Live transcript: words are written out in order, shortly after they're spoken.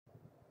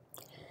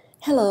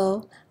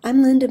Hello,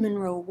 I'm Linda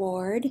Monroe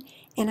Ward,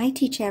 and I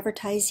teach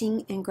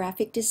advertising and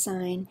graphic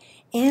design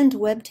and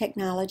web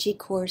technology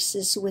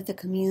courses with a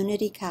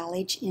community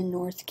college in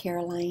North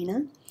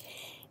Carolina.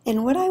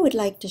 And what I would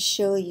like to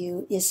show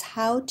you is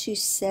how to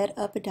set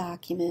up a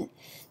document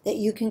that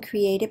you can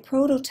create a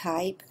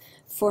prototype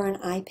for an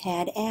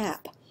iPad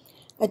app.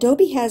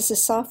 Adobe has a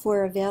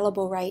software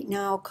available right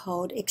now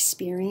called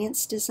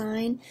Experience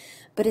Design,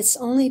 but it's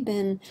only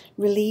been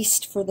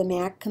released for the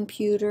Mac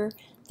computer.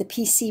 The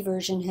PC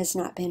version has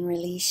not been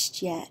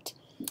released yet.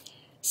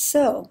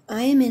 So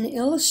I am in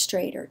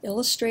Illustrator.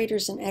 Illustrator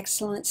is an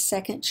excellent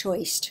second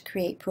choice to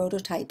create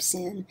prototypes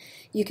in.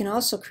 You can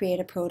also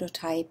create a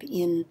prototype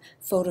in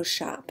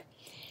Photoshop.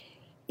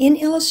 In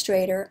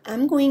Illustrator,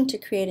 I'm going to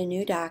create a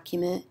new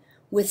document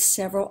with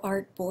several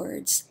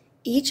artboards.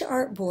 Each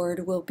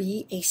artboard will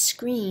be a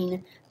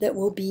screen that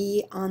will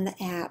be on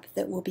the app,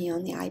 that will be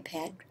on the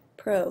iPad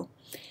Pro.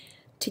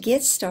 To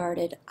get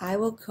started, I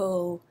will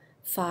go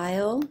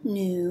File,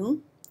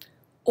 New,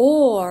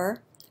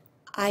 or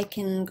I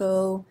can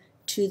go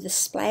to the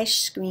splash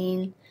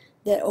screen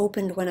that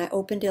opened when I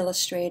opened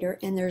Illustrator,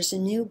 and there's a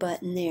New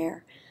button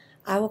there.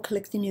 I will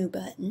click the New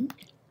button.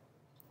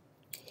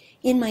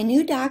 In my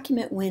new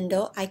document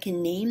window, I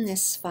can name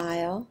this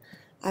file.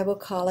 I will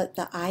call it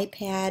the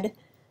iPad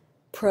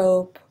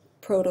Pro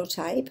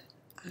Prototype.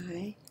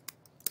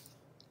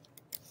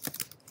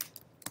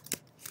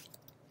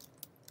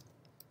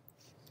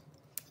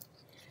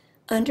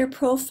 Under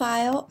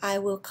Profile, I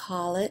will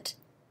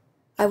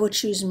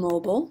choose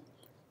Mobile,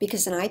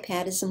 because an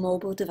iPad is a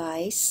mobile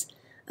device.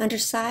 Under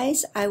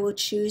Size, I will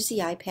choose the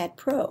iPad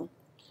Pro.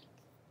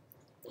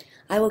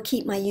 I will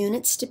keep my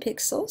units to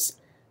pixels.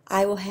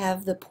 I will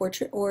have the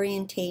portrait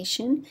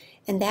orientation,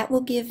 and that will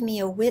give me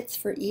a width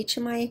for each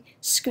of my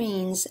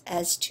screens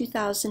as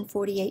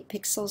 2048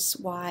 pixels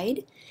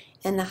wide,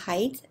 and the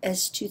height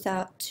as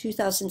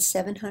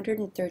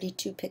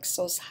 2732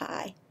 pixels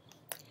high.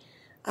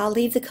 I'll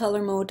leave the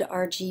color mode to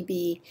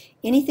RGB.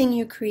 Anything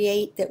you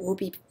create that will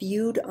be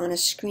viewed on a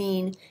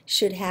screen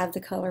should have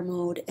the color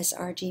mode as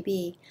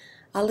RGB.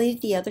 I'll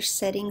leave the other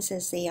settings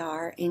as they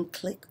are and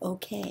click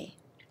OK.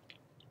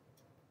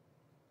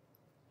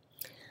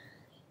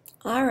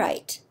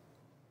 Alright,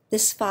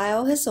 this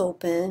file has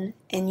opened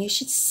and you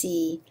should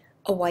see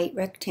a white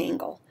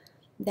rectangle.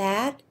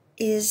 That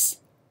is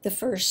the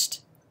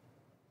first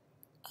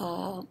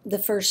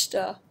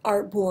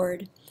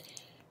artboard.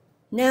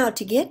 Now,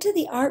 to get to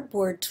the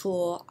Artboard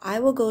tool, I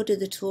will go to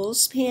the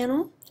Tools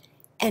panel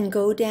and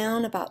go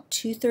down about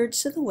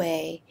 2/3 of the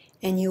way,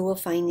 and you will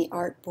find the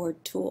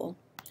Artboard tool.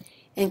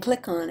 And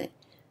click on it.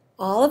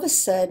 All of a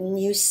sudden,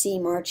 you see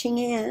marching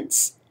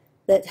ants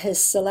that has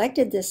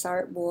selected this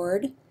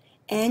artboard,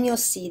 and you'll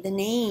see the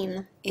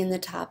name in the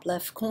top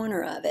left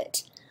corner of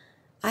it.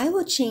 I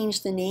will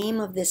change the name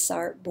of this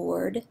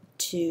artboard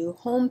to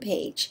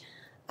Homepage.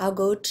 I'll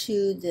go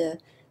to the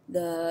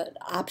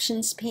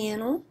Options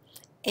panel,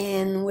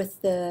 and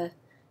with the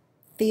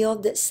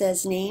field that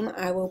says name,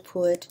 I will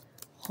put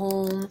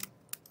Home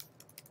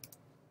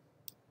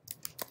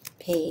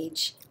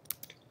Page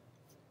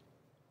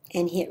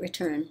and hit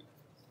Return.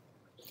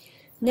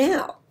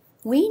 Now,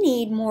 we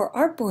need more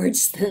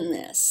artboards than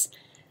this.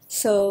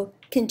 So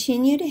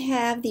continue to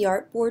have the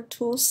Artboard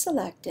tool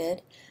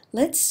selected.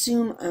 Let's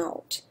zoom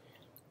out.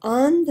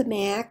 On the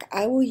Mac,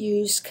 I will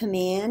use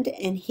Command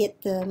and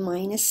hit the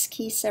minus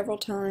key several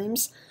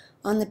times.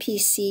 On the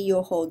PC,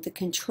 you'll hold the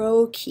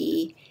Control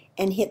key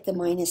and hit the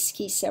minus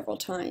key several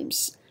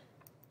times.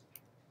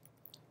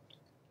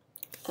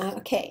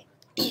 Okay,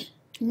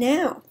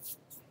 now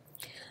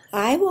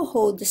I will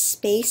hold the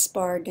space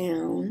bar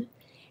down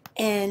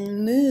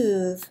and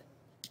move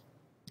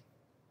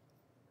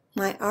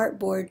my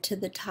artboard to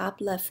the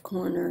top left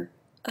corner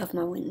of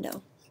my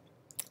window.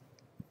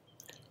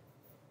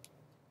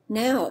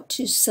 Now,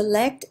 to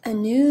select a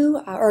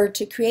new, or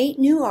to create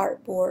new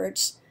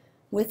artboards,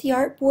 with the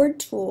Artboard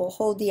tool,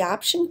 hold the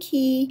Option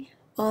key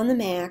on the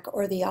Mac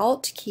or the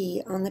Alt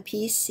key on the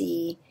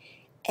PC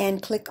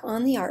and click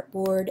on the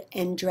artboard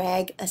and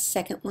drag a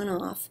second one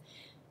off.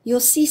 You'll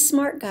see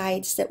smart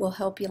guides that will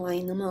help you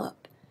line them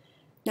up.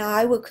 Now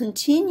I will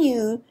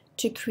continue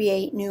to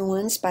create new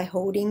ones by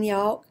holding the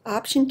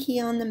Option key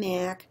on the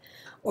Mac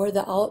or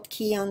the Alt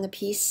key on the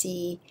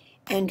PC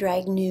and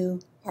drag new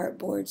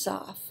artboards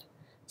off.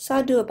 So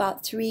I'll do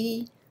about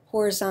 3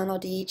 horizontal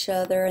to each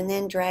other and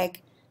then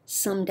drag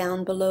some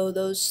down below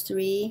those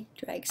 3,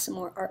 drag some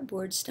more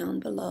artboards down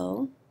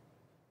below,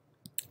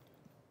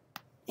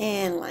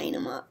 and line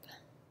them up.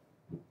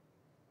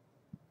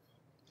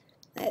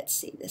 Let's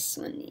see, this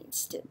one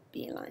needs to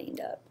be lined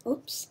up.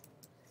 Oops,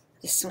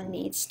 this one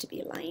needs to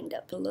be lined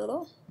up a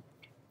little.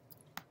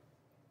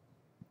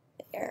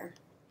 There.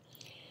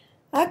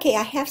 Okay,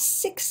 I have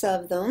 6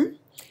 of them.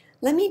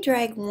 Let me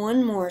drag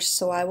one more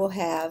so I will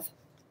have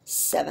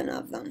 7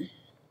 of them.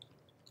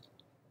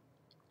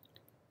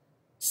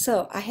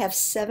 So I have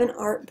 7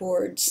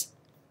 artboards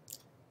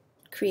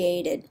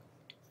created.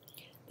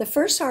 The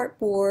first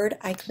artboard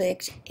I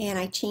clicked and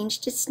I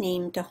changed its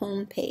name to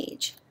Home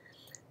Page.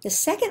 The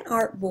second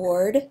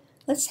artboard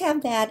Let's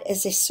have that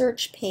as a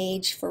search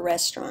page for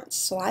restaurants.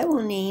 So I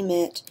will name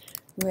it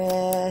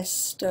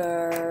Restaurants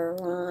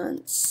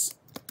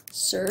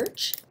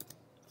Search.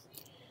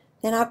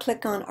 Then I'll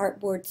click on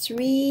Artboard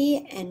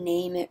 3 and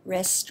name it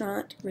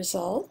Restaurant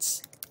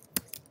Results.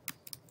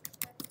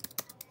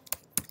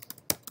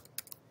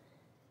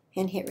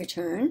 And hit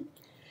return.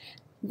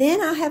 Then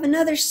I'll have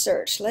another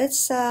search.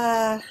 Let's,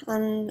 on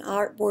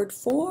Artboard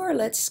 4,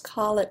 let's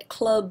call it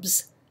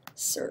Clubs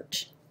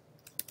Search.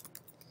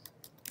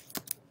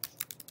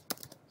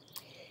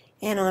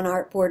 And on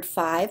Artboard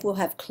 5, we'll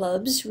have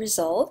Clubs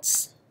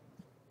Results.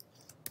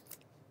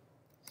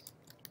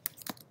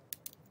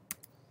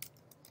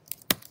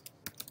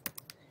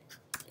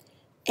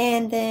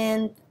 And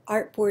then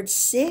Artboard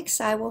 6,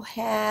 I will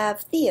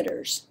have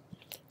Theaters.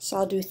 So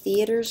I'll do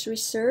Theaters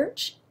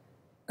Research,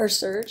 or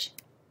Search.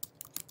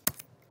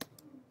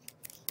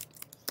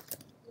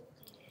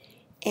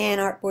 And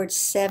Artboard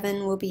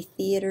 7 will be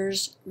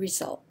Theaters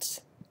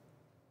Results.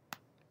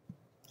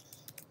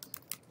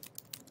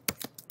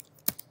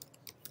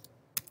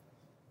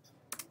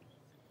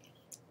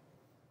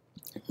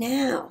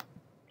 Now,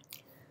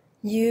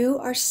 you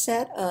are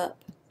set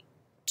up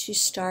to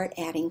start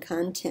adding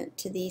content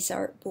to these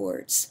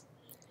artboards.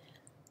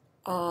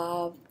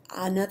 I'll do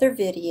another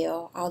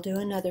video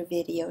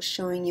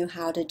showing you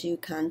how to do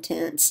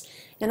contents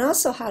and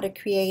also how to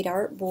create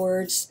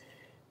artboards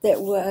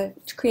that will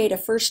create a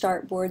first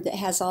artboard that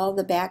has all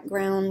the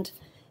background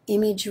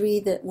imagery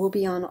that will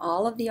be on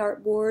all of the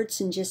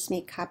artboards, and just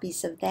make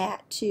copies of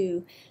that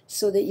too,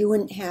 so that you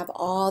wouldn't have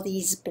all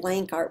these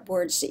blank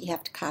artboards that you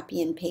have to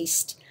copy and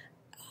paste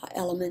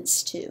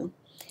elements to.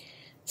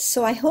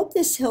 So I hope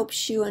this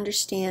helps you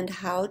understand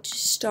how to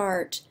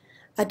start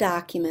a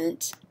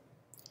document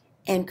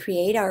and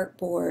create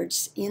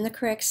artboards in the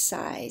correct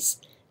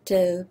size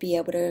to be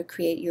able to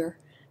create your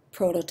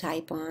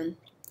prototype on.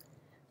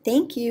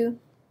 Thank you.